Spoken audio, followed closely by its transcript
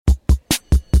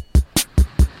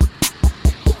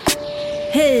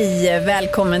Hej,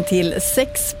 välkommen till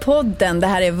Sexpodden. Det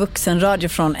här är vuxenradio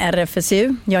från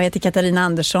RFSU. Jag heter Katarina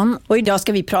Andersson och idag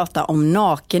ska vi prata om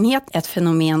nakenhet. Ett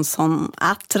fenomen som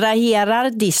attraherar,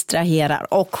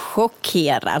 distraherar och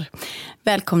chockerar.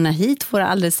 Välkomna hit våra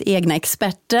alldeles egna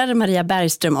experter Maria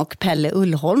Bergström och Pelle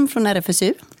Ullholm från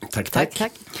RFSU. Tack.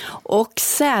 Och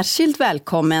särskilt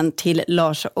välkommen till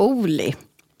Lars Ohly.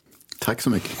 Tack så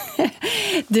mycket.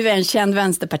 Du är en känd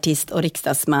vänsterpartist och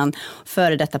riksdagsman,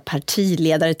 före detta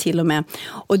partiledare till och med.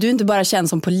 Och du är inte bara känd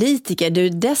som politiker, du är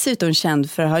dessutom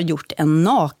känd för att ha gjort en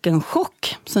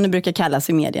nakenchock, som det brukar kallas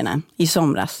i medierna, i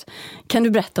somras. Kan du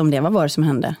berätta om det? Vad var det som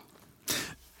hände?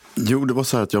 Jo, det var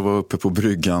så här att jag var uppe på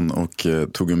bryggan och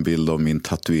tog en bild av min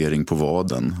tatuering på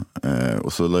vaden.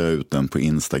 Och så la jag ut den på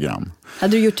Instagram.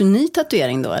 Hade du gjort en ny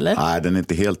tatuering då, eller? Nej, den är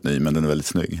inte helt ny, men den är väldigt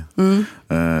snygg.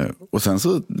 Och sen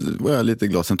så var jag lite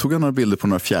glad. Sen tog jag några bilder på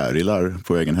några fjärilar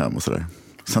på vägen hem och sådär.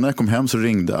 Sen när jag kom hem så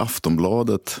ringde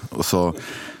Aftonbladet och sa: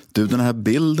 du, den här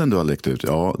bilden du har läckt ut,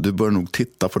 ja, du bör nog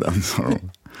titta på den, sa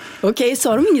de. Okej,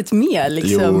 sa de inget mer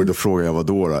liksom? Jo, då frågade jag vad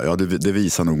då? Ja, det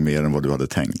visar nog mer än vad du hade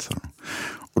tänkt, sa de.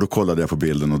 Och då kollade jag på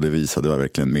bilden och det visade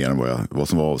verkligen mer än vad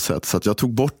som var avsett. Så att jag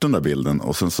tog bort den där bilden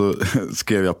och sen så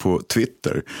skrev jag på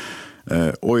Twitter: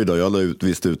 oj då, jag la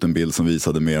visst ut en bild som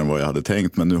visade mer än vad jag hade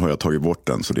tänkt, men nu har jag tagit bort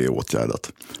den så det är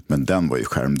åtgärdat. Men den var ju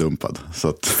skärmdumpad. Så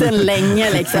att... Sen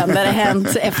länge liksom, där det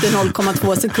hänt efter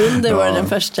 0,2 sekunder var det den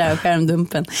första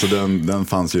skärmdumpen. Så den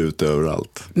fanns ju ute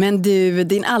överallt. Men du,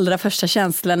 din allra första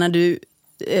känsla när du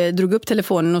drog upp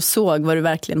telefonen och såg vad du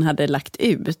verkligen hade lagt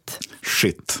ut?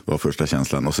 Shit var första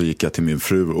känslan. Och så gick jag till min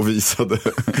fru och visade.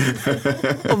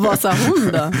 Och vad sa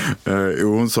hon då?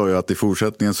 Hon sa ju att i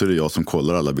fortsättningen så är det jag som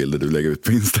kollar alla bilder du lägger ut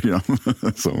på Instagram.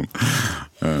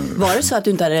 Var det så att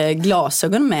du inte hade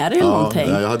glasögon med dig eller någonting?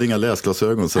 Ja, jag hade inga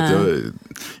läsglasögon så att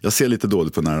jag ser lite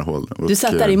dåligt på nära håll. Du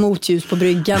satt där i motljus på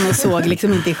bryggan och såg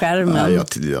liksom inte i skärmen.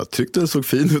 Nej, jag tyckte det såg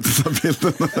fin ut den här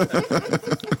bilden.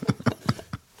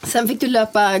 Sen fick du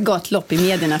löpa gatlopp i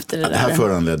medierna efter det där. Det här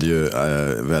föranledde ju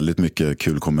väldigt mycket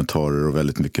kul kommentarer och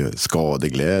väldigt mycket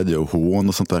skadeglädje och hån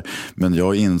och sånt där. Men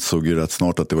jag insåg ju rätt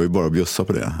snart att det var ju bara att bjussa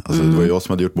på det. Alltså, det var jag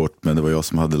som hade gjort bort, men det var jag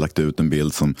som hade lagt ut en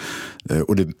bild som...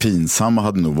 och det pinsamma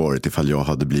hade nog varit ifall jag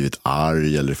hade blivit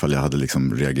arg eller ifall jag hade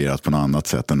liksom reagerat på något annat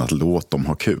sätt än att låt dem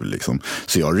ha kul. Liksom.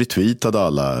 Så jag retweetade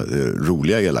alla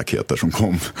roliga elakheter som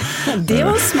kom. Det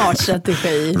var en smart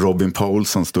strategi. Robin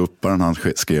Paulsson, ståupparen, han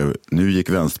skrev: nu gick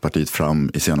Vänsterpartiet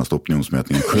fram i senaste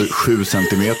opinionsmätningen 7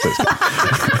 centimeter.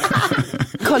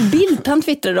 Carl Bildt, han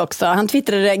twittrade också. Han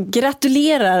twittrade: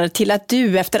 gratulerar till att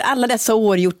du efter alla dessa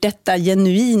år gjort detta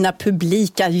genuina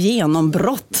publika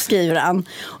genombrott, skriver han.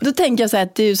 Och då tänker jag så här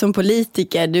att du som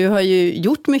politiker, du har ju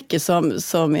gjort mycket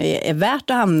som är värt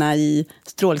att hamna i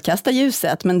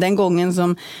strålkastarljuset. Men den gången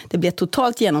som det blev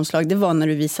totalt genomslag, det var när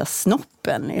du visade snoppen.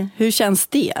 Hur känns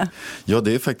det? Ja,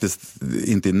 det är faktiskt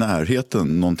inte i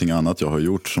närheten någonting annat jag har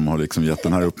gjort som har liksom gett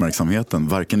den här uppmärksamheten,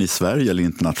 varken i Sverige eller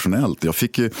internationellt. Jag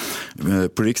fick ju,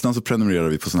 på riksdagen så prenumererar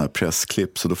vi på sådana här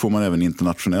pressklipp, så då får man även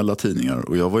internationella tidningar.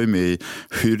 Och jag var ju med i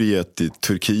Hürriyet i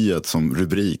Turkiet som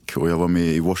rubrik, och jag var med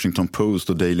i Washington Post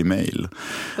och Daily Mail.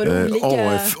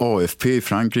 AFP i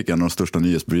Frankrike, en av de största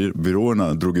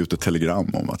nyhetsbyråerna, drog ut ett telegram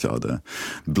om att jag hade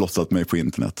blottat mig på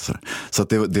internet. Så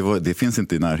att det finns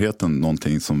inte i närheten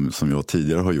någonting som jag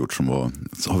tidigare har gjort som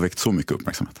har väckt så mycket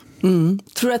uppmärksamhet.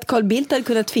 Tror du att Carl Bildt hade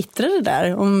kunnat twittra det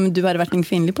där om du hade varit en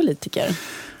kvinnlig politiker?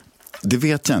 Det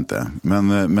vet jag inte,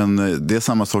 men det är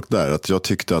samma sak där, att jag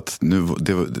tyckte att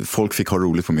folk fick ha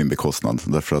roligt på min bekostnad,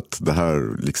 därför att det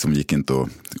här liksom gick inte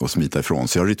att smita ifrån,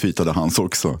 så jag retweetade hans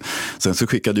också. Sen så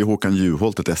skickade ju Håkan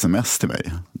Juholt ett sms till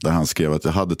mig där han skrev att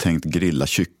jag hade tänkt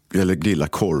grilla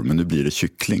korv, men nu blir det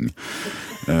kyckling.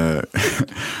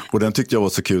 Och den tyckte jag var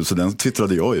så kul, så den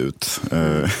twittrade jag ut.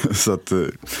 Så att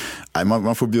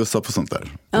man får bjussa på sånt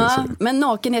där. Ja, men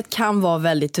nakenhet kan vara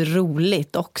väldigt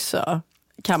roligt också,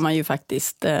 kan man ju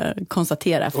faktiskt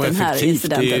konstatera efter den här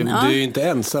incidenten. Det är ju inte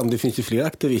ensam. Det finns ju fler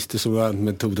aktivister som har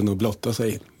metoden att blotta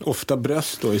sig. Ofta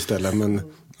bröst då istället, men...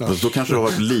 Ja. Då kanske det har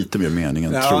varit lite mer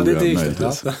meningen, ja, tror jag.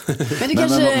 Möjligtvis. Ja.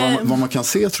 Men vad man kan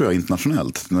se, tror jag,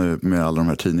 internationellt med alla de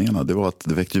här tidningarna, det var att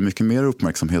det väckte mycket mer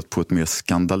uppmärksamhet på ett mer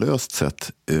skandalöst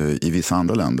sätt i vissa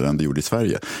andra länder än det gjorde i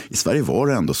Sverige. I Sverige var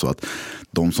det ändå så att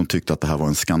de som tyckte att det här var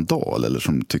en skandal eller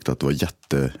som tyckte att det var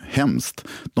jättehemskt,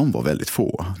 de var väldigt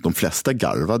få. De flesta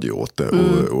garvade ju åt det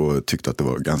och tyckte att det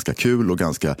var ganska kul och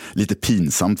ganska lite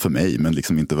pinsamt för mig, men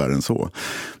liksom inte värre än så.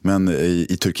 Men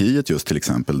i Turkiet just till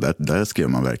exempel, där skrev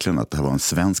man verkligen att det här var en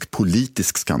svensk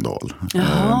politisk skandal.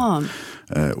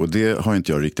 Och det har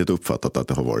inte jag riktigt uppfattat att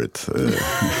det har varit.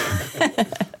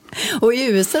 Och i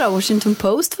USA, Washington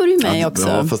Post var du med också.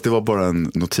 Ja, fast det var bara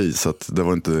en notis, att det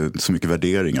var inte så mycket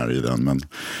värderingar i den.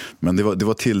 Men det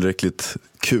var tillräckligt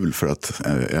kul för att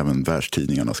även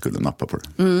världstidningarna skulle nappa på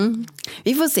det.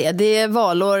 Vi får se, det är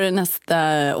valår nästa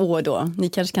år då. Ni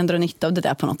kanske kan dra nytta av det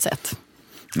där på något sätt.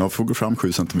 Ja, får gå fram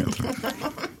 7 centimeter.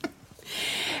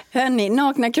 Hörrni,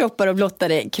 nakna kroppar och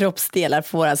blottade kroppsdelar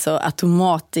får alltså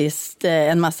automatiskt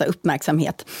en massa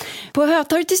uppmärksamhet. På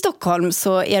Hötorget i Stockholm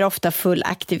så är det ofta full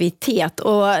aktivitet,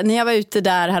 och när jag var ute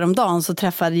där häromdagen så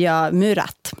träffade jag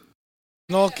Murat.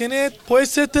 Nakenhet på ett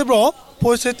sätt är bra,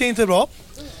 på ett sätt är inte bra.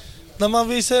 När man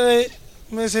visar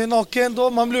med sig naken då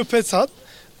man blir upphetsad,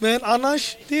 men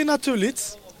annars det är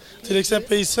naturligt. Till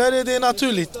exempel i Sverige det är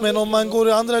naturligt, men om man går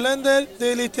i andra länder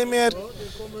det är lite mer,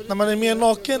 när man är mer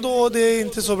naken då det är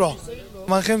inte så bra.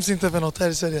 Man skäms inte för något här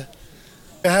i Sverige.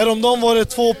 Häromdagen var det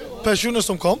 2 personer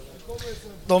som kom.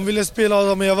 De ville spela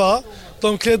Adam och Eva.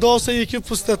 De klädde av sig och gick upp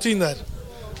på statyn där.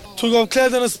 Tog av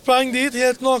kläderna och sprang dit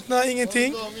helt nakna,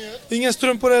 ingenting. Ingen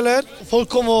strumpor eller. Folk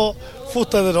kom och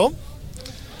fotade dem.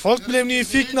 Folk blev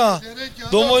nyfikna.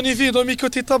 De var nyfikna, de gick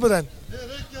och tittade på den.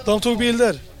 De tog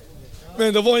bilder.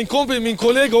 Men det var en kompis, min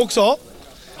kollega också.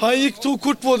 Han tog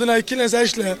kort på den här killens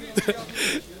ärsle.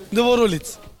 Det var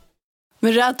roligt.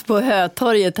 Murat på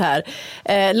Hötorget här.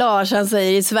 Lars, han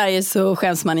säger i Sverige så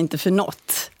skäms man inte för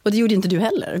något. Och det gjorde inte du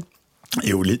heller.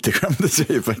 Jo, lite skämdes jag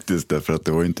ju faktiskt, därför att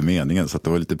det var ju inte meningen, så att det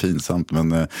var lite pinsamt.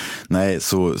 Men nej,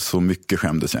 så mycket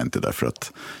skämdes jag inte, därför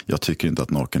att jag tycker inte att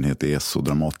nakenhet är så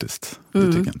dramatiskt. Det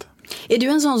tycker jag inte. Är du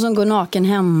en sån som går naken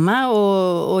hemma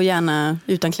och gärna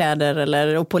utan kläder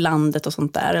eller och på landet och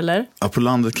sånt där, eller? Ja, på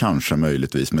landet kanske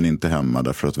möjligtvis, men inte hemma,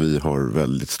 därför att vi har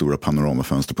väldigt stora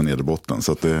panoramafönster på nederbotten,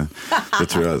 så att det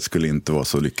tror jag skulle inte vara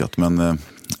så lyckat. Men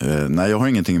nej, jag har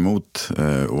ingenting emot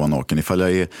att vara naken. Ifall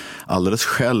jag är alldeles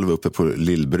själv uppe på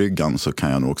Lillbryggan så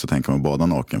kan jag nog också tänka mig att bada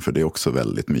naken, för det är också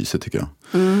väldigt mysigt tycker jag.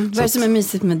 Vad är det som är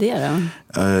mysigt med det då?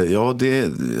 Ja, det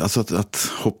är alltså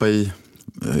att hoppa i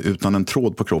utan en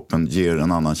tråd på kroppen ger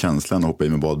en annan känsla än att hoppa i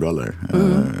med badbrallor.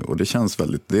 Och det känns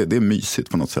väldigt, det är mysigt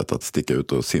på något sätt att sticka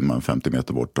ut och simma en 50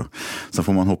 meter bort. Sen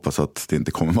får man hoppas att det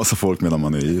inte kommer massa folk medan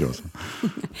man är i det.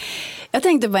 Jag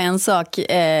tänkte på en sak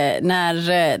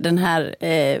när den här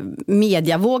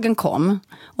mediavågen kom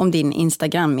om din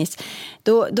Instagrammis.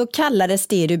 Då kallades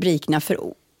det i rubrikerna för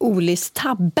Olis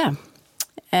tabbe.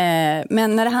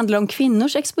 Men när det handlar om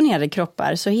kvinnors exponerade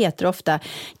kroppar så heter det ofta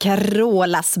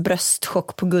Carolas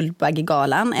bröstchock på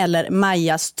Guldbaggegalan eller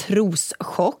Majas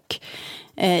troschock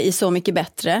i Så mycket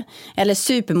bättre, eller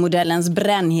supermodellens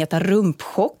brännheta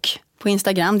rumpchock på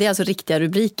Instagram. Det är alltså riktiga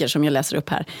rubriker som jag läser upp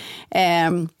här.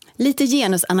 Lite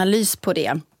genusanalys på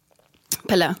det.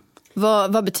 Pelle,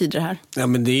 vad betyder det här? Ja,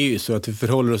 men det är ju så att vi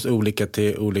förhåller oss olika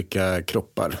till olika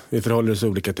kroppar. Vi förhåller oss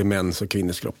olika till mäns och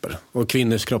kvinnors kroppar. Och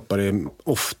kvinnors kroppar är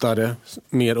oftare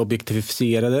mer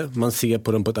objektifierade. Man ser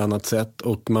på dem på ett annat sätt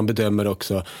och man bedömer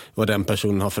också vad den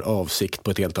personen har för avsikt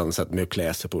på ett helt annat sätt med att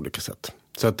klä sig på olika sätt.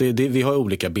 Så att vi har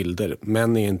olika bilder.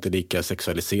 Män är inte lika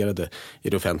sexualiserade i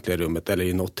det offentliga rummet eller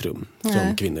i något rum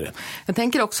som kvinnor är. Jag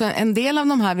tänker också en del av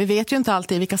de här, vi vet ju inte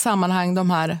alltid i vilka sammanhang de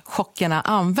här chockerna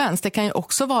används. Det kan ju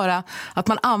också vara att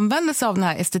man använder sig av den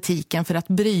här estetiken för att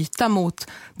bryta mot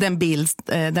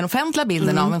den offentliga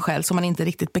bilden av en själv som man inte är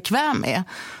riktigt bekväm med.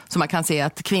 Så man kan se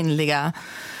att kvinnliga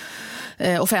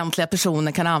offentliga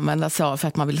personer kan använda sig av för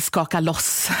att man vill skaka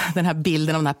loss den här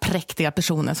bilden av den här präktiga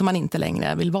personen som man inte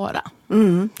längre vill vara.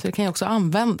 Så det kan ju också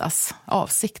användas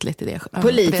avsiktligt i det.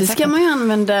 Politiskt kan man ju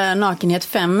använda nakenhet.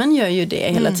 Femmen gör ju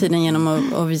det hela tiden genom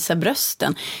att visa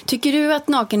brösten. Tycker du att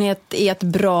nakenhet är ett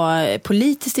bra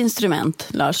politiskt instrument,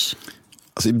 Lars?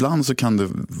 Alltså ibland så kan det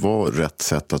vara rätt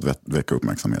sätt att väcka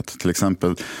uppmärksamhet. Till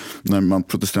exempel när man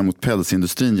protesterar mot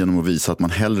pälsindustrin genom att visa att man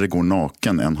hellre går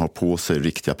naken än har på sig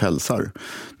riktiga pälsar.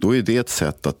 Då är det ett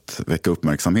sätt att väcka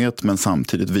uppmärksamhet men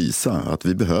samtidigt visa att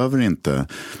vi behöver inte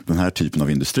den här typen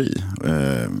av industri.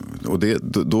 Och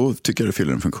då tycker jag det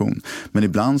fyller en funktion. Men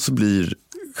ibland så blir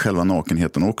själva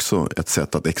nakenheten också ett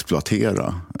sätt att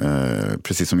exploatera,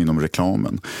 precis som inom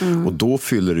reklamen. Och då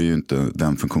fyller det ju inte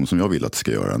den funktion som jag vill att det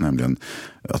ska göra, nämligen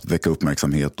att väcka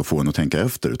uppmärksamhet och få en att tänka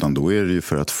efter, utan då är det ju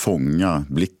för att fånga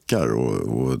blickar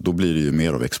och då blir det ju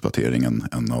mer av exploatering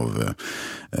än av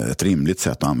ett rimligt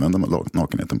sätt att använda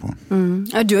nakenheten på.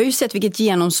 Ja, du har ju sett vilket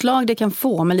genomslag det kan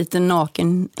få med lite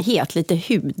nakenhet, lite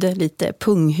hud, lite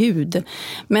punghud.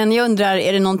 Men jag undrar,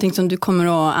 är det någonting som du kommer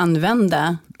att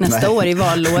använda nästa år i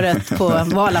valåret på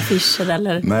valaffischer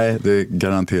eller? Nej, det är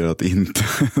garanterat inte.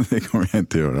 Det kommer jag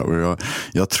inte göra. Och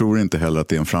jag tror inte heller att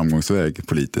det är en framgångsväg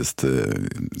politiskt.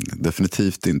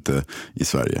 definitivt inte i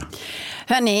Sverige.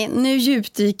 Hörrni, nu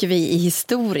djupdyker vi i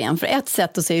historien. För ett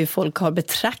sätt att se hur folk har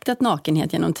betraktat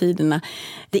nakenhet genom tiderna,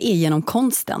 det är genom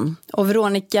konsten. Och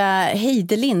Veronica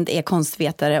Heidelind är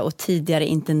konstvetare och tidigare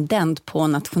intendent på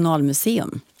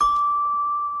Nationalmuseum.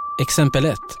 Exempel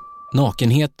 1.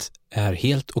 Nakenhet är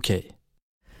helt okej.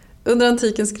 Under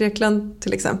antikens Grekland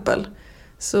till exempel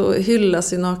så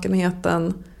hyllas ju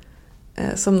nakenheten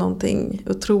som någonting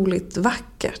otroligt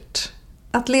vackert.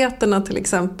 Atleterna till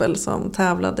exempel som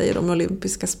tävlade i de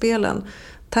olympiska spelen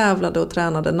tävlade och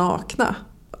tränade nakna.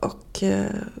 Och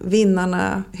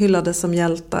vinnarna hyllades som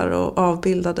hjältar och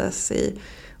avbildades i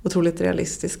otroligt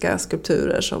realistiska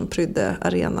skulpturer som prydde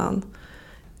arenan.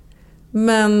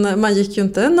 Men man gick ju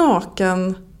inte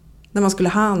naken när man skulle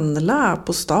handla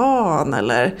på stan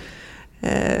eller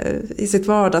i sitt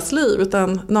vardagsliv,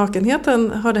 utan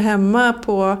nakenheten hörde hemma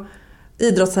på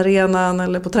idrottsarenan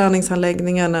eller på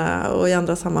träningsanläggningarna, och i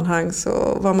andra sammanhang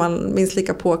så var man minst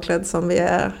lika påklädd som vi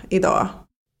är idag.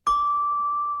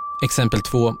 Exempel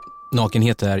 2.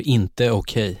 Nakenhet är inte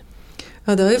okej.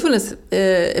 Ja, det har ju funnits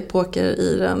epoker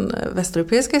i den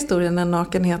västeuropeiska historien när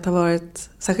nakenhet har varit,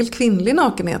 särskilt kvinnlig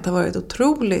nakenhet, har varit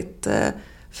otroligt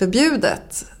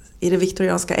förbjudet. I det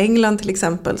viktorianska England till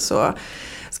exempel så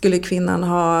skulle kvinnan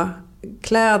ha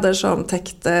kläder som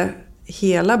täckte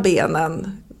hela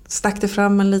benen. Stack det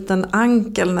fram en liten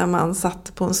ankel när man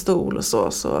satt på en stol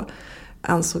och så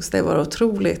ansågs det vara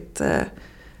otroligt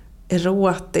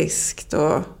erotiskt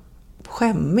och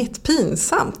skämmigt,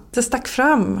 pinsamt. Det stack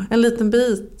fram en liten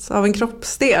bit av en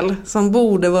kroppsdel som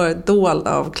borde varit dold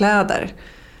av kläder.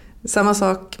 Samma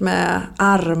sak med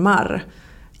armar.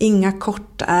 Inga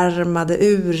kortärmade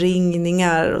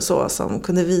urringningar och så som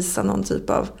kunde visa någon typ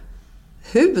av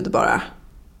hud bara.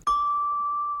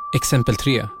 Exempel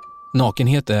 3.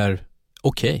 Nakenhet är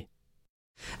okej.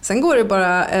 Sen går det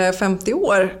bara 50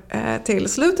 år till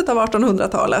slutet av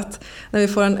 1800-talet när vi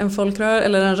får en folkrörelse,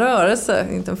 eller en rörelse,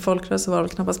 inte en folkrörelse var det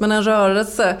knappast, men en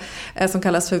rörelse som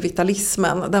kallas för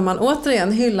vitalismen, där man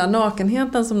återigen hyllar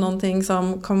nakenheten som någonting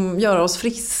som kommer göra oss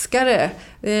friskare.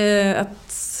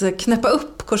 Att knäppa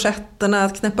upp korsetterna,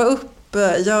 att knäppa upp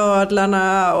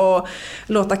gördlarna och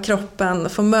låta kroppen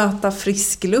få möta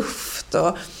frisk luft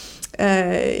och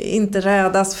inte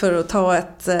rädas för att ta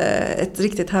ett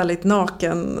riktigt härligt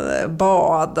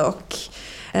nakenbad. Och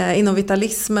inom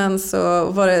vitalismen så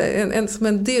var det som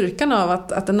en dyrkan av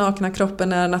att den nakna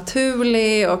kroppen är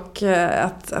naturlig och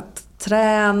att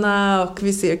träna. Och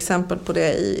vi ser exempel på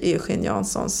det i Eugene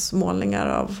Janssons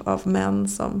målningar av män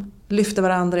som lyfter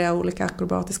varandra i olika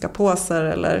akrobatiska poser,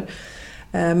 eller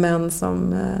män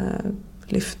som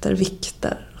lyfter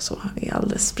vikter och så är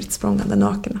alldeles spritt språngande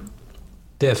nakna.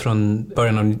 Det är från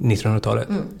början av 1900-talet.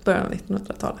 Början av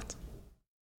 1900-talet.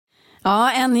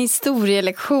 Ja, en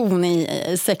historielektion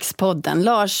i sexpodden.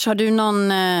 Lars, har du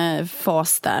någon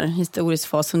fas där, historisk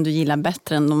fas som du gillar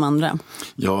bättre än de andra?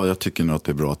 Ja, jag tycker nog att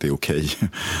det är bra att det är okej.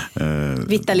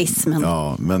 Vitalismen.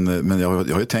 Ja, men jag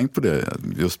har ju tänkt på det.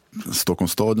 Just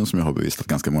Stockholms stadion som jag har bevistat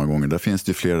ganska många gånger. Där finns det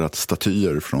ju flera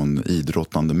statyer från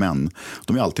idrottande män.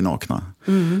 De är alltid nakna.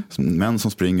 Mm. Män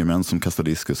som springer, män som kastar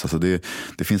diskus. Alltså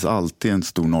det finns alltid en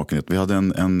stor nakenhet. Vi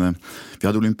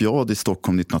hade olympiad i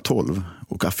Stockholm 1912.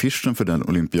 Och affischen för den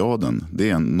olympiaden, det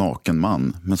är en naken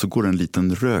man. Men så går det en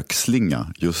liten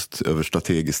rökslinga just över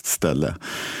strategiskt ställe.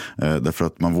 Därför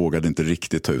att man vågade inte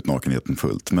riktigt ta ut nakenheten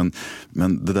fullt. Men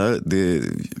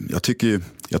jag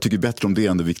tycker bättre om det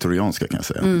än det viktorianska, kan jag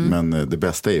säga. Men det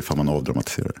bästa är ifall man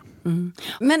avdramatiserar.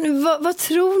 Men vad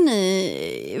tror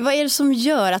ni, vad är det som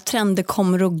gör att trender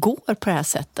kommer och går på det här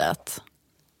sättet?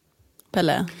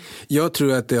 Pelle? Jag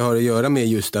tror att det har att göra med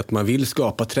just att man vill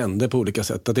skapa trender på olika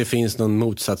sätt. Att det finns någon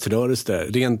motsatsrörelse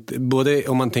där. Både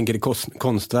om man tänker i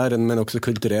konstvärlden men också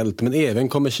kulturellt, men även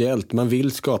kommersiellt. Man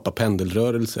vill skapa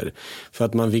pendelrörelser för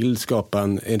att man vill skapa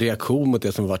en reaktion mot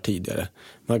det som var tidigare.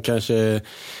 Man kanske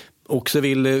också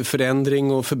vill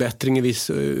förändring och förbättring i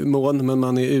viss mån, men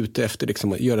man är ute efter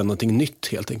liksom att göra någonting nytt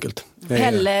helt enkelt.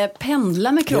 Pelle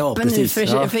pendla med kroppen nu för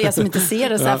er som inte ser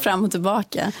det så här fram och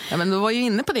tillbaka. Ja, men du var ju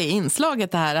inne på det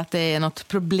inslaget här, att det är något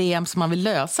problem som man vill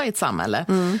lösa i ett samhälle.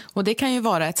 Och det kan ju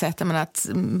vara ett sätt att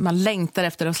man längtar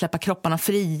efter att släppa kropparna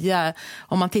fria.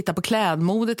 Om man tittar på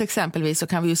klädmodet exempelvis så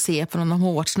kan vi ju se på de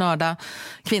hårt snörda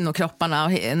kvinnokropparna,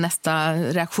 och nästa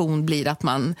reaktion blir att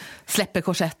man släpper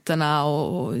korsetterna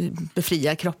och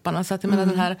befriar kropparna. Så att jag menar,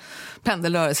 den här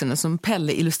pendelrörelsen som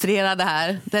Pelle illustrerade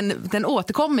här, den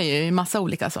återkommer ju i massa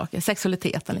olika saker.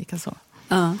 Sexualiteten likaså.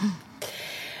 Ja.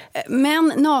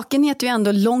 Men nakenhet är ju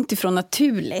ändå långt ifrån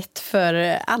naturligt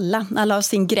för alla. Alla har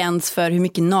sin gräns för hur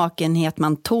mycket nakenhet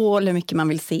man tål, hur mycket man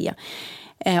vill se.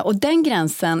 Och den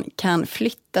gränsen kan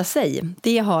flytta sig.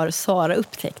 Det har Sara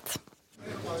upptäckt.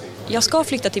 Jag ska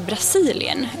flytta till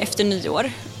Brasilien efter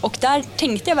nyår. Och där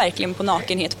tänkte jag verkligen på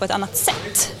nakenhet på ett annat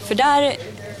sätt. För där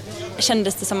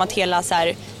kändes det som att hela så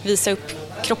här, visa upp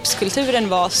kroppskulturen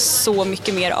var så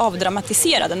mycket mer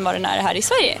avdramatiserad än vad den är här i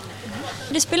Sverige.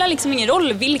 Det spelar liksom ingen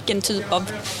roll vilken typ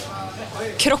av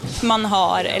kropp man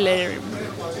har eller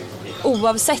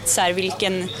oavsett så här,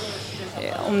 vilken,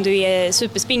 om du är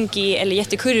superspinkig eller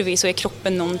jättekurvig så är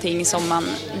kroppen någonting som man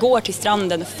går till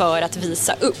stranden för att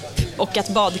visa upp. Och att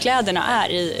badkläderna är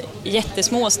i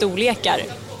jättesmå storlekar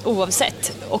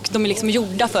oavsett. Och de är liksom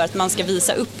gjorda för att man ska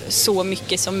visa upp så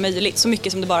mycket som möjligt, så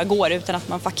mycket som det bara går utan att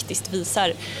man faktiskt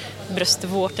visar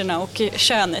bröstvårtorna och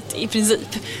könet i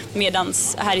princip.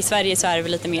 Medans här i Sverige så är det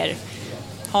väl lite mer,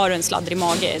 har du en sladdrig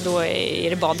mage då är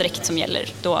det baddräkt som gäller.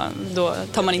 Då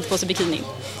tar man inte på sig bikini.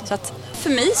 Så att för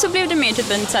mig så blev det mer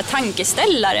typ en så här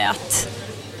tankeställare att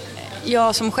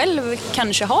jag som själv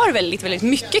kanske har väldigt, väldigt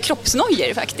mycket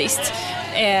kroppsnojor faktiskt.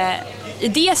 I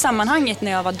det sammanhanget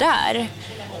när jag var där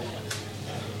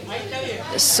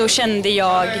så kände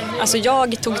jag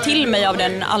tog till mig av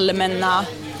den allmänna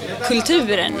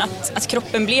kulturen att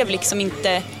kroppen blev liksom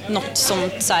inte något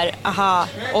sånt så här, aha,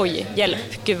 oj,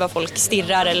 hjälp, gud vad folk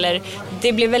stirrar, eller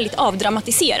det blev väldigt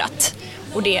avdramatiserat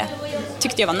och det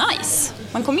tyckte jag var nice.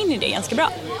 Man kom in i det ganska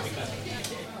bra.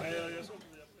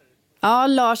 Ja,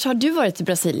 Lars, har du varit i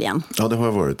Brasilien? Ja, det har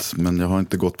jag varit. Men jag har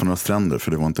inte gått på några stränder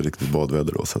för det var inte riktigt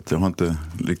badväder då. Så att jag har inte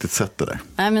riktigt sett det där.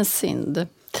 Nej, men synd.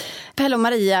 Pelle och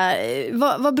Maria,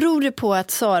 vad beror det på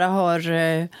att Sara har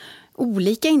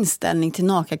olika inställning till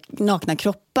nakna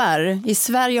kroppar? I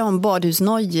Sverige har hon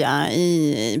badhusnoja,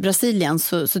 i Brasilien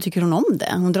så tycker hon om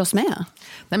det. Hon dras med.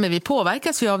 Nej, men vi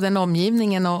påverkas ju av den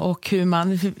omgivningen och hur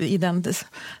man i den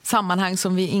sammanhang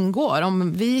som vi ingår.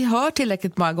 Om vi hör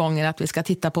tillräckligt många gånger att vi ska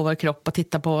titta på vår kropp och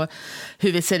titta på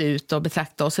hur vi ser ut och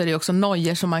betrakta oss, så är det också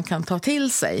nojor som man kan ta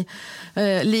till sig.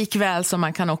 Likväl som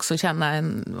man kan också känna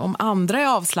om andra är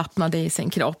avslappnade i sin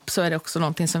kropp så är det också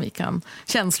någonting som vi kan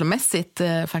känslomässigt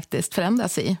faktiskt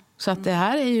förändras i. Så att det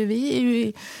här vi är ju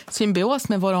i symbios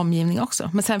med vår omgivning också.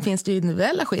 Men sen finns det ju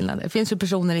individuella skillnader. Det finns ju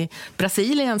personer i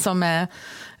Brasilien som är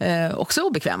också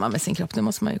obekväma med sin kropp. Det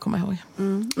måste man ju komma ihåg.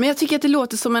 Men jag tycker att det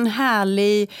låter som en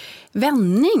härlig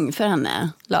vändning för henne,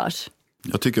 Lars.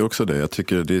 Jag tycker också det. Jag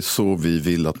tycker det är så vi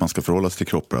vill att man ska förhålla sig till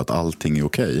kroppar, att allting är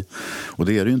okej. Och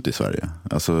det är det ju inte i Sverige.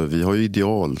 Alltså, vi har ju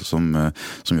ideal som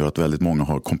gör att väldigt många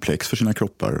har komplex för sina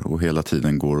kroppar och hela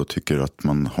tiden går och tycker att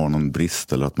man har någon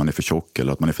brist eller att man är för tjock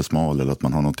eller att man är för smal eller att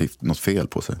man har något fel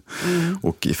på sig.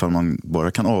 Och ifall man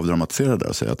bara kan avdramatisera det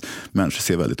och säga att människor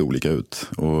ser väldigt olika ut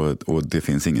och det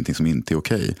finns ingenting som inte är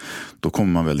okej, då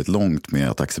kommer man väldigt långt med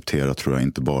att acceptera, tror jag,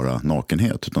 inte bara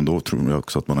nakenhet, utan då tror jag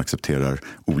också att man accepterar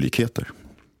olikheter.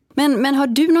 Men har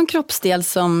du någon kroppsdel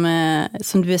som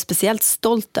du är speciellt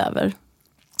stolt över?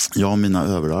 Ja, mina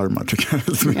överarmar tycker jag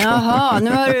väldigt mycket. Jaha,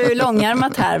 nu har du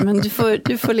långärmat här, men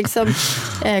du får liksom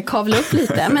kavla upp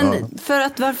lite. Men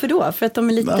varför då? För att de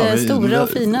är lite stora och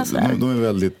fina så här. De är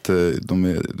väldigt, de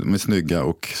är snygga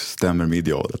och stämmer med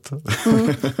idealet.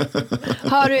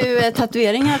 Har du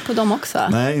tatueringar på dem också?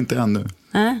 Nej, inte ännu.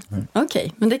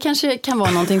 Okej, men det kanske kan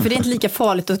vara någonting, för det är inte lika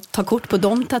farligt att ta kort på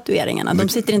de tatueringarna. De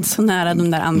sitter inte så nära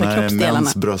de där andra kroppsdelarna. Nej,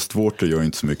 mäns bröstvårtor gör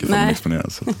inte så mycket för att de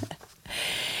exponeras.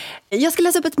 Jag ska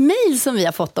läsa upp ett mejl som vi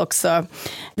har fått också.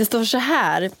 Det står så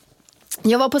här: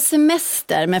 Jag var på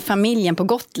semester med familjen på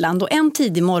Gotland och en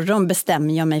tidig morgon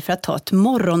bestämmer jag mig för att ta ett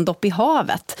morgondopp i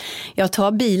havet. Jag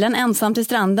tar bilen ensam till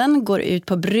stranden, går ut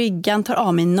på bryggan, tar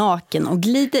av mig naken och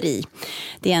glider i.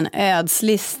 Det är en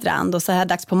ödslig strand och så här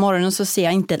dags på morgonen så ser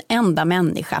jag inte en enda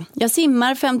människa. Jag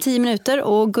simmar 5-10 minuter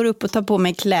och går upp och tar på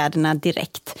mig kläderna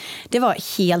direkt. Det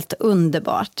var helt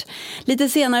underbart. Lite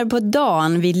senare på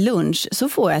dagen vid lunch så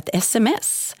får jag ett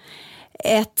sms.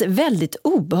 Ett väldigt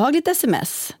obehagligt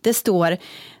sms. Det står: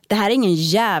 det här är ingen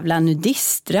jävla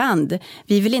nudiststrand.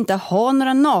 Vi vill inte ha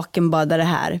några nakenbadare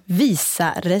här.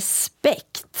 Visa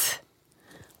respekt.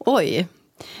 Oj.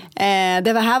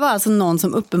 Det här var alltså någon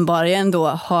som uppenbarligen då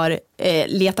har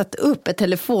letat upp ett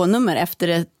telefonnummer efter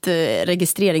ett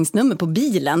registreringsnummer på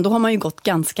bilen. Då har man ju gått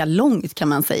ganska långt, kan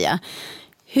man säga.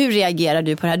 Hur reagerar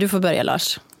du på det här? Du får börja,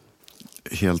 Lars.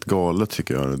 Helt galet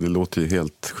tycker jag. Det låter ju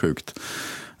helt sjukt.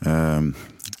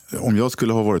 Om jag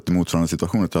skulle ha varit i motsvarande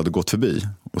situation att jag hade gått förbi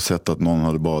och sett att någon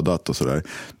hade badat och sådär,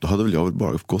 då hade väl jag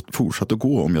bara fortsatt att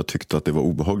gå om jag tyckte att det var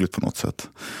obehagligt på något sätt.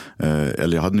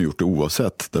 Eller jag hade nog gjort det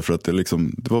oavsett, därför att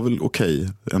det var väl okej.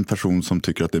 En person som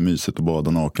tycker att det är mysigt att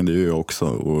bada naken, det gör jag också,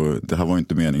 och det här var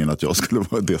inte meningen att jag skulle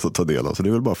vara det som tar del av, så det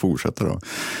är väl bara att fortsätta då.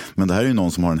 Men det här är ju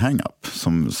någon som har en hang-up,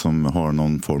 som har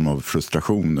någon form av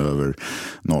frustration över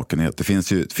nakenhet. Det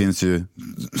finns ju,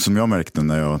 som jag märkte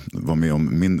när jag var med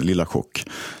om min lilla chock,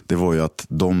 det var ju att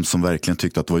de som verkligen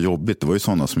tyckte att det var jobbigt, det var ju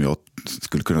sådana som jag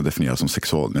skulle kunna definiera som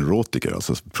sexualneurotiker,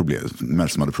 alltså människor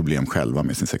som hade problem själva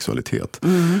med sin sexualitet.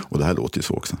 Och det här låter ju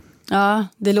så också. Ja,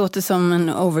 det låter som en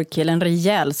overkill, en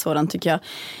rejäl sådan tycker jag.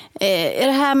 Är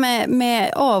det här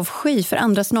med avsky för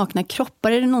andras nakna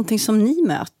kroppar, är det någonting som ni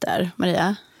möter,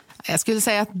 Maria? Jag skulle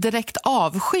säga att direkt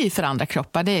avsky för andra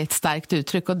kroppar, det är ett starkt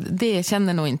uttryck och det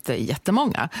känner nog inte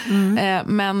jättemånga.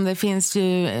 Men det finns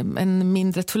ju en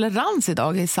mindre tolerans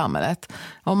idag i samhället.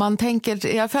 Om man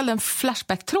tänker, jag följde en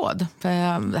Flashback-tråd, det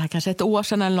här kanske ett år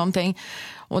sedan eller någonting,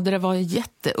 och där det var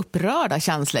jätteupprörda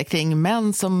känslor kring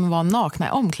män som var nakna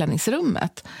i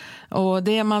omklädningsrummet. Och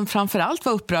det man framförallt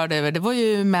var upprörd över, det var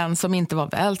ju män som inte var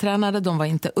vältränade, de var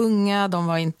inte unga, de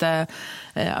var inte,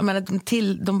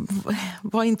 de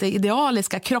var inte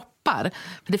idealiska kroppar.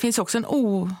 För det finns också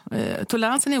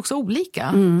toleransen är också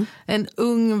olika. En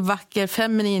ung, vacker,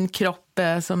 feminin kropp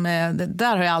som är,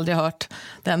 där har jag aldrig hört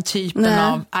den typen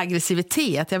av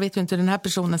aggressivitet. Jag vet ju inte hur den här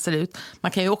personen ser ut.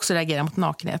 Man kan ju också reagera mot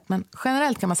nakenhet, men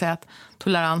generellt kan man säga att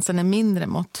toleransen är mindre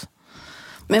mot.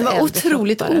 Men vad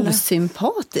otroligt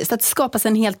osympatiskt att det skapas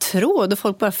en hel tråd och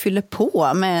folk bara fyller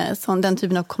på med den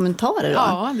typen av kommentarer. Då.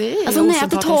 Ja, det är alltså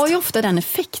nätet har ju ofta den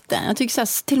effekten. Jag tycker så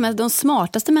här, till och med de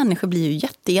smartaste människor blir ju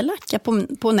jätteelaka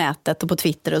på nätet och på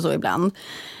Twitter och så ibland.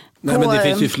 Nej, men det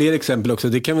finns ju fler exempel också.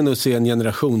 Det kan vi nog se en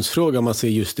generationsfråga om man ser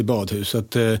just i badhus.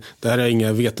 Att, det här är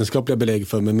inga vetenskapliga belägg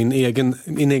för, men min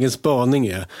egen spaning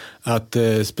är att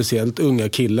speciellt unga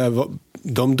killar,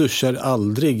 de duschar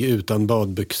aldrig utan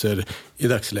badbyxor i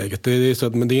dagsläget. Det är så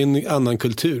att, men det är en annan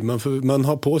kultur. Man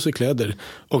har på sig kläder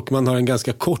och man har en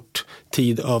ganska kort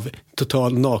tid av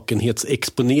total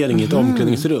nakenhetsexponering i ett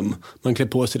omklädningsrum. Man klär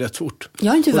på sig rätt fort.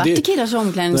 Jag har inte varit i killars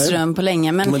omklädningsrum på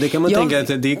länge. Men det kan man tänka att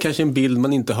det är kanske en bild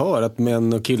man inte har, att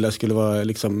män och killar skulle vara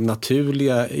liksom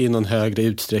naturliga i någon högre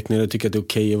utsträckning och tycka att det är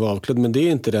okej att vara avklädd. Men det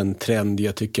är inte den trend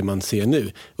jag tycker man ser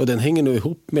nu. Och den hänger nog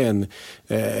ihop med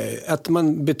att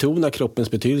man betonar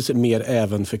kroppens betydelse mer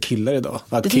även för killar idag.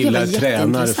 Att killar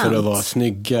tränar för att vara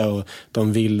snygga och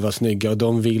de vill vara snygga och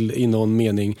de vill i någon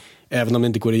mening, även om det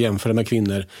inte går att jämföra med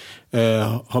kvinnor,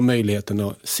 ha möjligheten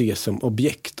att se som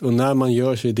objekt. Och när man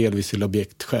gör sig delvis till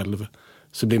objekt själv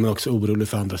så blir man också orolig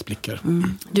för andras blickar.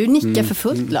 Du nickar för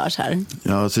fullt, Lars, här.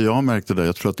 Ja, alltså jag har märkt det där.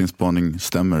 Jag tror att din spaning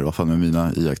stämmer, i alla fall med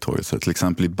mina iakttagelser. Till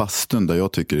exempel i bastun, där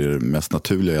jag tycker är det mest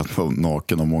naturliga att vara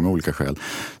naken av många olika skäl,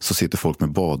 så sitter folk med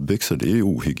badbyxor. Det är ju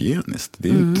ohygieniskt.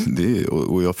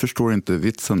 Och jag förstår inte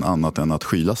vitsen annat än att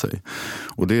skyla sig.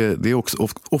 Och det är också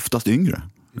oftast yngre.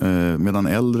 Medan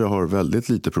äldre har väldigt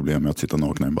lite problem med att sitta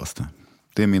nakna i en bastu.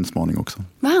 Det är min spaning också.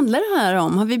 Vad handlar det här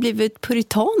om? Har vi blivit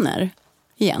puritaner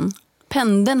igen?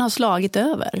 Pendeln har slagit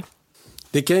över.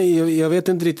 Jag vet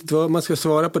inte riktigt vad man ska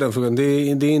svara på den frågan. Det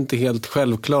är inte helt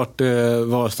självklart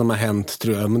vad som har hänt,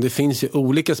 tror jag. Men det finns ju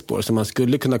olika spår som man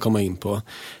skulle kunna komma in på.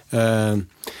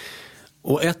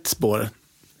 Och ett spår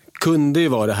kunde ju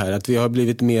vara det här att vi har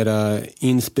blivit mera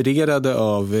inspirerade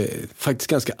av faktiskt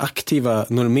ganska aktiva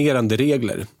normerande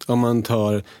regler. Om man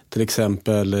tar till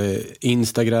exempel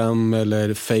Instagram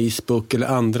eller Facebook eller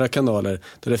andra kanaler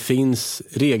där det finns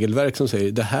regelverk som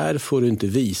säger det här får du inte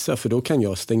visa, för då kan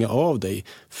jag stänga av dig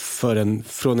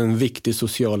från en viktig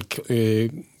social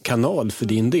kanal för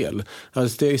din del.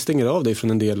 Alltså det stänger av dig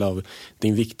från en del av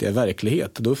din viktiga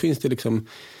verklighet. Då finns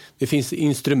det finns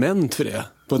instrument för det.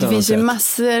 Det finns ju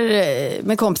massor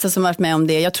med kompisar som varit med om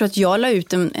det. Jag tror att jag la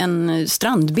ut en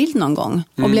strandbild någon gång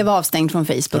och blev avstängd från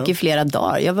Facebook i flera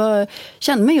dagar. Jag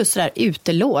kände mig just så där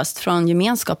utelåst från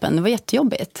gemenskapen. Det var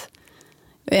jättejobbigt.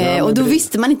 Och då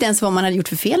visste man inte ens vad man hade gjort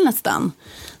för fel nästan.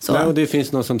 Så. Nej, och det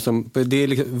finns något som det är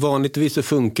liksom, vanligtvis så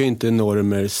funkar inte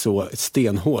normer så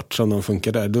stenhårt som de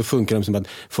funkar där. Då funkar de som att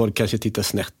folk kanske tittar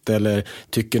snett eller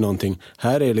tycker någonting.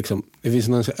 Här är liksom, det finns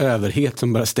någon överhet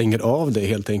som bara stänger av det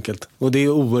helt enkelt. Och det är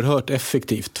oerhört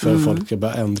effektivt för att folk ska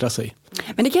bara ändra sig.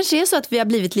 Men det kanske är så att vi har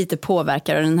blivit lite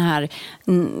påverkade av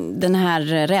den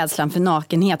här rädslan för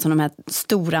nakenhet som de här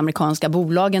stora amerikanska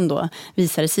bolagen då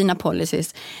visar i sina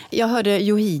policies. Jag hörde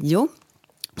Yohio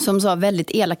som sa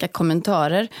väldigt elaka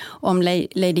kommentarer om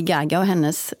Lady Gaga och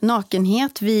hennes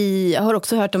nakenhet. Vi har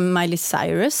också hört om Miley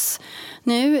Cyrus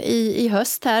nu i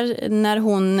höst här när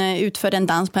hon utförde en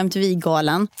dans på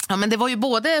MTV-galan. Ja, men det var ju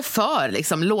både för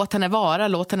liksom, låt henne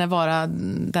vara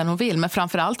den hon vill, men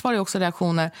framförallt var det också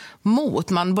reaktioner mot.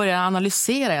 Man började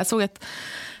analysera. Jag såg ett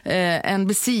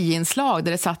NBC-inslag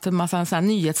där det satt en massa så här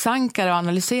nyhetsankare och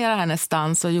analyserade hennes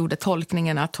dans och gjorde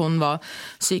tolkningen att hon var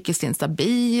psykiskt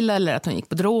instabil eller att hon gick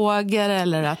på droger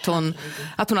eller att hon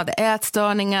hade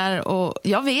ätstörningar. Och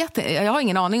jag har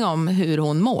ingen aning om hur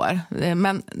hon mår,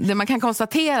 men det man kan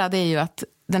konstatera det är ju att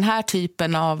den här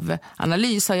typen av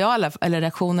analys eller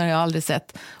reaktioner har jag aldrig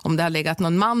sett om det har legat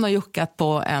någon man och juckat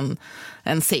på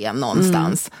en scen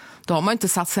någonstans. Då har man inte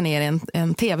satt sig ner i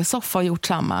en tv-soffa och gjort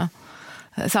samma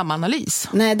analys.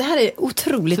 Nej, det här är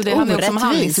otroligt orättvist. Så det handlar också om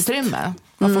handlingsutrymme.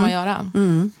 Vad får man göra?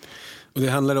 Och det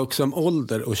handlar också om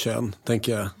ålder och kön,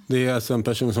 tänker jag. Det är alltså en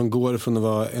person som går från att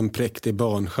vara en präktig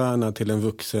barnstjärna till en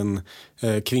vuxen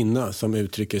kvinna som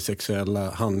uttrycker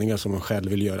sexuella handlingar som hon själv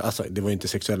vill göra. Alltså, det var inte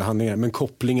sexuella handlingar, men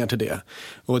kopplingar till det.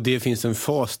 Och det finns en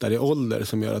fas där i ålder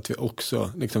som gör att vi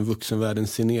också, liksom vuxenvärlden,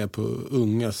 ser ner på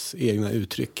ungas egna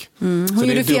uttryck. Hon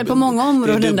gjorde fel på många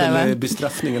områden där, va? Det är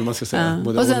bestraffningen, man ska säga.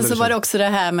 Ja. Och sen så var det också det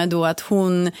här med då att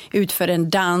hon utför en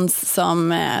dans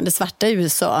som det svarta i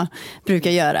USA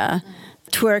brukar göra.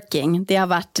 Twerking, det har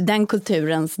varit den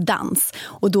kulturens dans.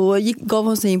 Och då gav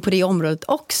hon sig in på det området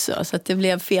också. Så att det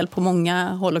blev fel på många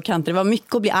håll och kanter. Det var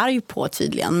mycket att bli arg på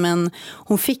tydligen. Men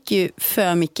hon fick ju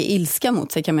för mycket ilska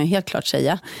mot sig, kan man helt klart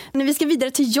säga. När vi ska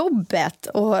vidare till jobbet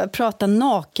och prata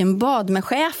nakenbad med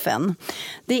chefen.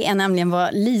 Det är nämligen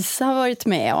vad Lisa har varit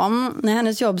med om. När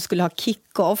hennes jobb skulle ha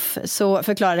kick-off så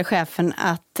förklarade chefen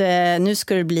att nu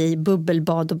ska det bli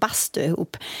bubbelbad och bastu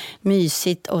ihop.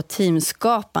 Mysigt och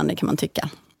teamskapande, kan man tycka.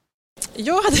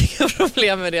 Jag hade inga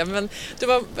problem med det, men det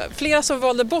var flera som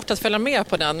valde bort att följa med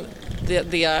på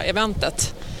det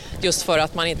eventet just för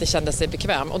att man inte kände sig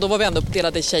bekväm. Och då var vi ändå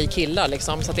uppdelade tjej-killar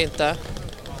liksom, så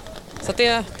att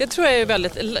det tror jag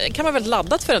kan vara väldigt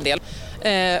laddat för en del.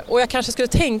 Och jag kanske skulle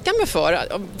tänka mig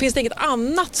finns det inget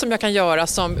annat som jag kan göra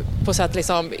som på sätt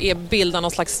liksom bildar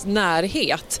någon slags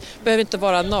närhet? Behöver inte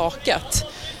vara naket.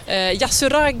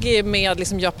 Yasuragi med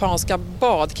liksom japanska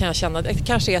bad kan jag känna, det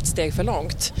kanske är ett steg för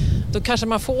långt. Då kanske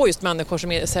man får just människor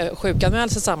som är sjukanmälda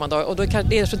samma dag, och då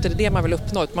det är inte det man vill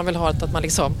uppnå. Man vill ha att man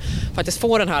liksom faktiskt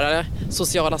får den här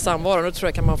sociala samvaron. Och det tror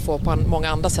jag kan man få på många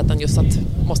andra sätt än just att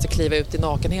måste kliva ut i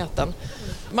nakenheten.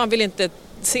 Man vill inte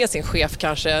se sin chef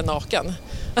kanske naken.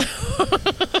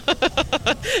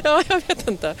 Ja, jag vet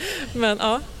inte. Men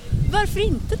ja. Varför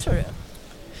inte, tror du?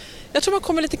 Jag tror man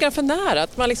kommer lite grann för nära.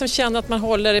 Att man liksom känner att man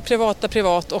håller det privata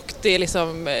privat och det är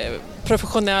liksom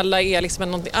professionella är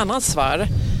liksom någon annan sfär.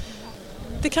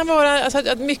 Det kan vara alltså,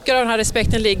 att mycket av den här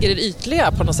respekten ligger i det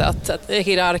ytliga på något sätt. Att det är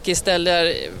hierarkiskt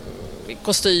eller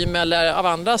kostym eller av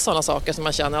andra sådana saker som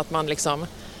man känner att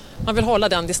man vill hålla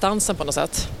den distansen på något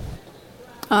sätt.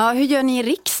 Ja, hur gör ni i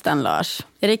riksdagen, Lars?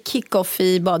 Är det kick-off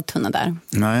i badtunnan där?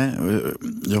 Nej,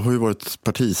 jag har ju varit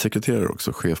partisekreterare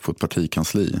också, chef på ett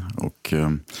partikansli.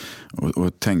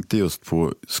 Och tänkte just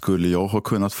på, skulle jag ha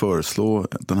kunnat föreslå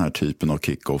den här typen av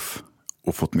kick-off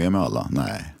och fått med mig alla?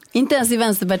 Nej. Inte ens i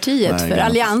Vänsterpartiet, för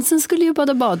Alliansen skulle ju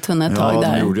bada badtunna ett tag där.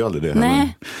 Ja, de gjorde ju aldrig det heller.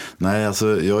 Nej,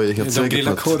 alltså jag är helt säker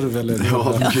på att... korv eller?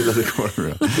 Ja, de grillade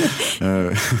korv.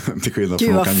 Till skillnad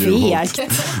från Håkan Juholt.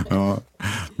 Ja.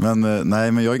 Men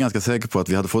jag är ganska säker på att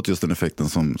vi hade fått just den effekten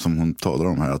som hon talar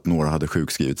om här, att några hade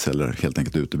sjukskrivits eller helt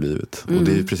enkelt uteblivit. Och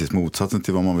det är precis motsatsen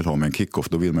till vad man vill ha med en kick-off.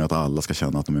 Då vill man ju att alla ska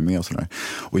känna att de är med och sådär.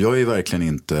 Och jag är verkligen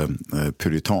inte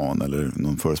puritan eller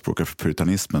någon förespråkare för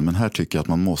puritanismen, men här tycker jag att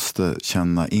man måste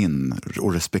känna in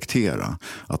och respektera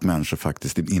att människor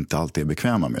faktiskt inte alltid är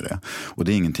bekväma med det. Och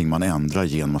det är ingenting man ändrar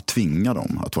genom att tvinga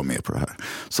dem att vara med på det här.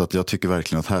 Så att jag tycker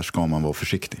verkligen att här ska man vara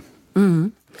försiktig.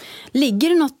 Ligger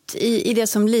det något i det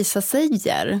som Lisa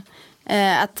säger?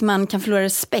 Att man kan förlora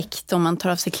respekt om man tar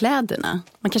av sig kläderna.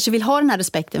 Man kanske vill ha den här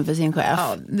respekten för sin chef.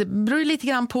 Ja, det beror ju lite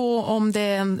grann på om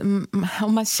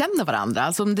man känner varandra.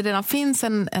 Alltså om det redan finns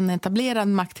en etablerad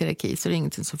makthierarki så är det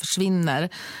ingenting som försvinner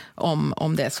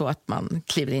om det är så att man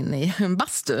kliver in i en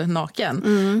bastu naken.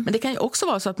 Men det kan ju också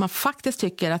vara så att man faktiskt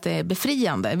tycker att det är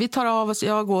befriande. Vi tar av oss,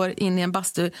 jag går in i en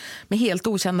bastu med helt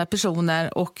okända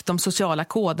personer och de sociala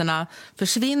koderna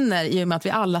försvinner i och med att vi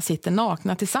alla sitter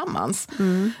nakna tillsammans.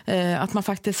 Att man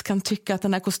faktiskt kan tycka att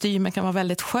den här kostymen kan vara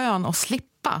väldigt skön och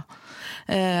slippa pappa.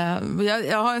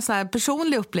 Jag har en sån här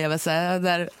personlig upplevelse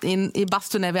där i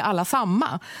bastun är vi alla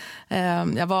samma.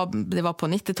 Det var på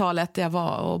 90-talet, jag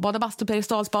var och badade bastu på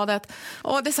Eriksdalsbadet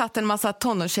och det satt en massa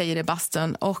tonårstjejer i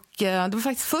bastun och det var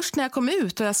faktiskt först när jag kom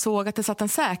ut och jag såg att det satt en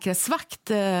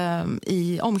säkerhetsvakt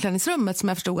i omklädningsrummet som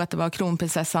jag förstod att det var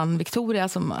kronprinsessan Victoria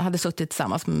som hade suttit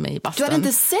tillsammans med mig i bastun. Du hade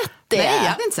inte sett det? Nej,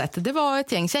 jag hade inte sett det. Det var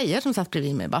ett gäng tjejer som satt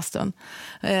bredvid mig i bastun.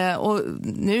 Och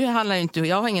nu handlar det inte,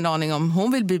 jag har ingen aning om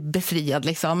hon vill bli befriad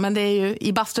liksom, men det är ju,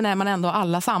 i bastun är man ändå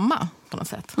alla samma på något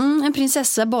sätt. En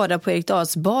prinsessa badar på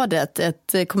Eriksdalsbadet,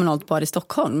 ett kommunalt bad i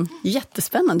Stockholm.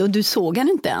 Jättespännande, och du såg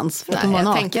henne inte ens för att hon var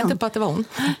naken. Jag tänkte inte på att det var hon.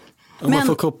 Om man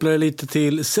får koppla det lite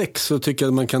till sex så tycker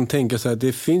jag att man kan tänka så här,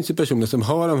 det finns ju personer som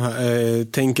har de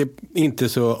här, tänker inte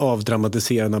så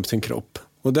avdramatiserande om sin kropp.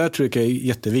 Och där tror jag är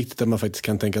jätteviktigt att man faktiskt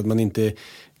kan tänka att man inte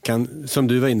kan, som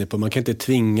du var inne på, man kan inte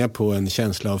tvinga på en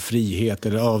känsla av frihet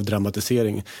eller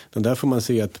avdramatisering. Men där får man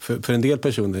se att för en del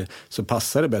personer så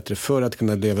passar det bättre för att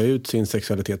kunna leva ut sin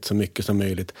sexualitet så mycket som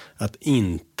möjligt att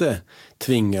inte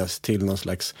tvingas till någon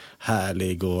slags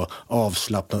härlig och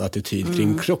avslappnad attityd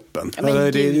kring kroppen.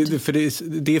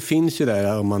 Det finns ju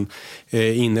där om man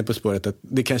är inne på spåret att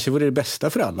det kanske vore det bästa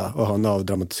för alla att ha en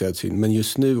avdramatiserad syn. Men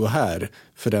just nu och här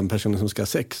för den personen som ska ha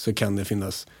sex så kan det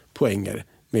finnas poänger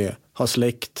med ha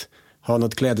släkt, ha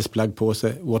något klädesplagg på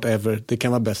sig, whatever. Det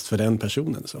kan vara bäst för den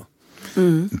personen. Så.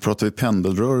 Pratar vi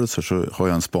pendelrörelser så har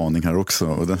jag en spaning här också.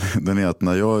 Och den är att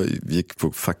när jag gick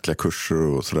på fackliga kurser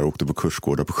och så där, åkte på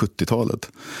kursgårdar på 70-talet,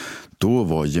 då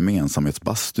var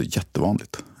gemensamhetsbastu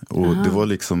jättevanligt. Och det var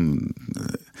liksom,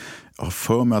 jag har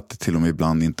för mig att det till och med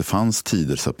ibland inte fanns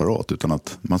tider separat, utan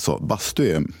att man sa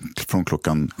bastu är från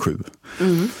klockan 7.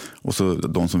 Och så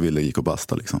de som ville gick och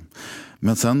basta liksom.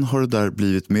 Men sen har det där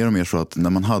blivit mer och mer så att när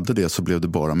man hade det så blev det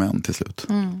bara män till slut.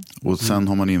 Och sen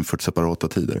har man infört separata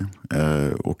tider.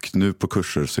 Och nu på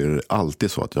kurser så är det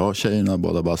alltid så att tjejerna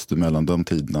badar bastu mellan de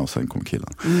tiderna och sen kommer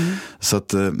killarna. Så att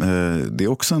det är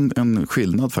också en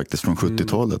skillnad faktiskt från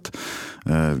 70-talet.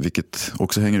 Vilket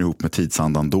också hänger ihop med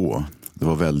tidsandan då. Det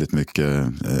var väldigt mycket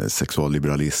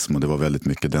sexualliberalism och det var väldigt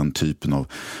mycket den typen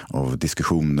av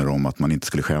diskussioner om att man inte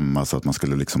skulle skämmas, att man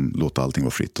skulle liksom låta allting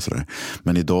vara fritt och sådär.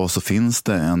 Men idag så finns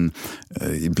det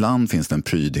ibland finns det en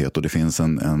prydhet och det finns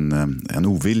en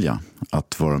ovilja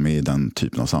att vara med i den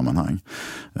typen av sammanhang.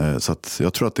 Så att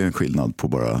jag tror att det är en skillnad på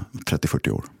bara 30-40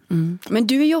 år. Men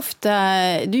du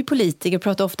är politiker och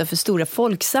pratar ofta för stora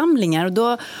folksamlingar och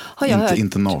då har jag hört...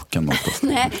 Inte naken.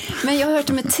 Nej, men jag har hört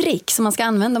om ett trick som man ska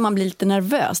använda om man blir lite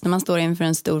nervös när man står inför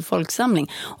en stor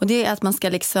folksamling. Och det är att man ska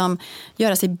liksom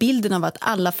göra sig bilden av att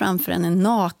alla framför en är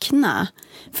nakna.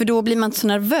 För då blir man inte så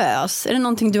nervös. Är det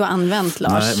någonting du har använt,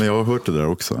 Lars? Nej, men jag har hört det där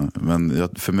också. Men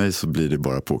för mig så blir det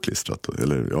bara påklistrat.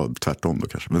 Eller tvärtom då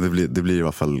kanske. Men det blir i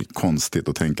alla fall konstigt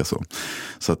att tänka så.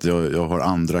 Så att jag har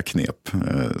andra knep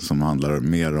som handlar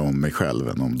mer om mig själv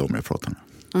än om de jag pratar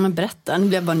med. Men berätta, nu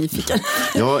blir jag bara nyfiken.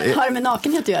 Har det med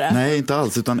nakenhet att göra? Nej, inte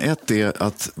alls. Utan ett är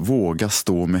att våga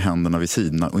stå med händerna vid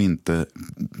sidorna och inte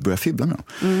börja fibbla med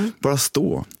dem. Bara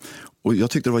stå. Och jag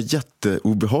tyckte det var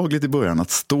jätteobehagligt i början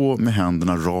att stå med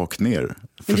händerna rakt ner.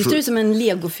 Men du står ju som en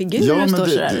legofigur. Ja,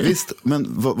 men visst. Men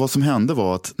vad som hände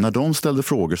var att när de ställde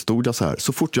frågor stod jag så här.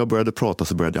 Så fort jag började prata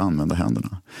så började jag använda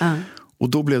händerna. Och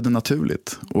då blev det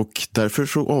naturligt. Och därför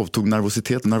så avtog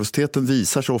nervositeten. Nervositeten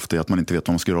visar sig ofta i att man inte vet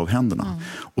vad man ska göra av händerna.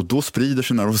 Och då sprider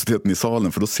sig nervositeten i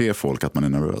salen, för då ser folk att man är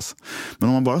nervös. Men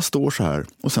om man bara står så här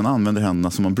och sen använder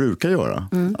händerna som man brukar göra,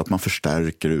 att man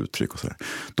förstärker uttryck och så här,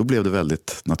 då blev det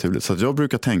väldigt naturligt. Så att jag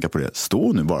brukar tänka på det.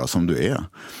 Stå nu bara som du är.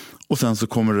 Och sen så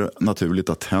kommer det naturligt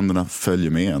att händerna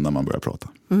följer med när man börjar prata.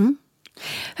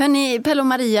 Hörrni, Pelle och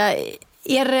Maria,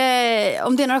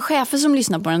 om det är några chefer som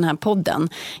lyssnar på den här podden,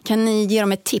 kan ni ge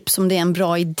dem ett tips om det är en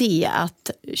bra idé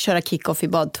att köra kick-off i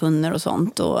badtunnor och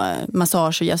sånt och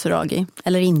massage och yasuragi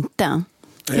eller inte?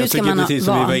 Jag tycker precis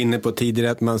som vi var inne på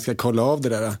tidigare att man ska kolla av det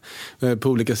där på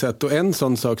olika sätt. Och en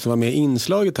sån sak som var med i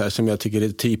inslaget här som jag tycker är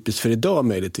typiskt för idag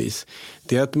möjligtvis,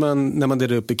 det är att man, när man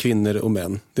delar upp i kvinnor och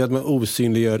män, det är att man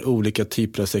osynliggör olika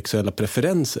typer av sexuella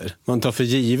preferenser. Man tar för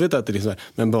givet att det är liksom,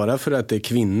 men bara för att det är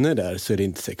kvinnor där så är det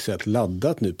inte sexuellt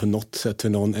laddat nu på något sätt för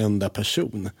någon enda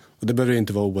person. Och det behöver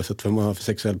inte vara oavsett vad man har för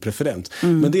sexuell preferens.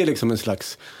 Men det är liksom en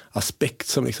slags aspekt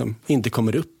som liksom inte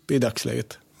kommer upp i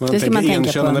dagsläget. Man tänker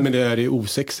enkönade miljöer är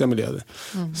osexiga miljöer.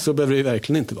 Så behöver det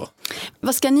verkligen inte vara.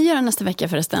 Vad ska ni göra nästa vecka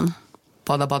förresten?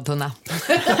 Bada badtunna.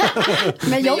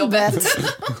 Med jobbet.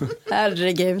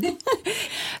 Herregud.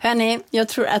 Hörrni, jag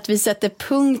tror att vi sätter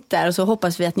punkt där och så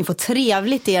hoppas vi att ni får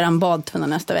trevligt i er badtunna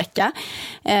nästa vecka.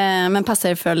 Men passa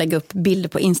er för att lägga upp bilder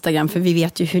på Instagram för vi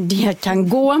vet ju hur det kan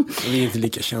gå. Vi är inte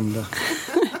lika kända.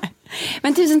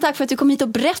 Men tusen tack för att du kom hit och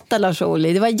berättade, Lars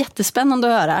Ohly. Det var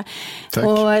jättespännande att höra. Tack.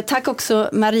 Och tack också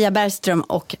Maria Bergström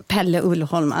och Pelle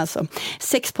Ullholm. Alltså.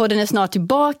 Sexpodden är snart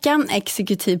tillbaka.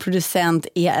 Exekutiv producent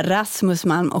är Rasmus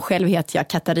Malm och själv heter jag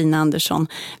Katarina Andersson.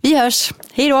 Vi hörs.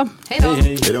 Hej då! Hej då!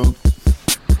 Hej då!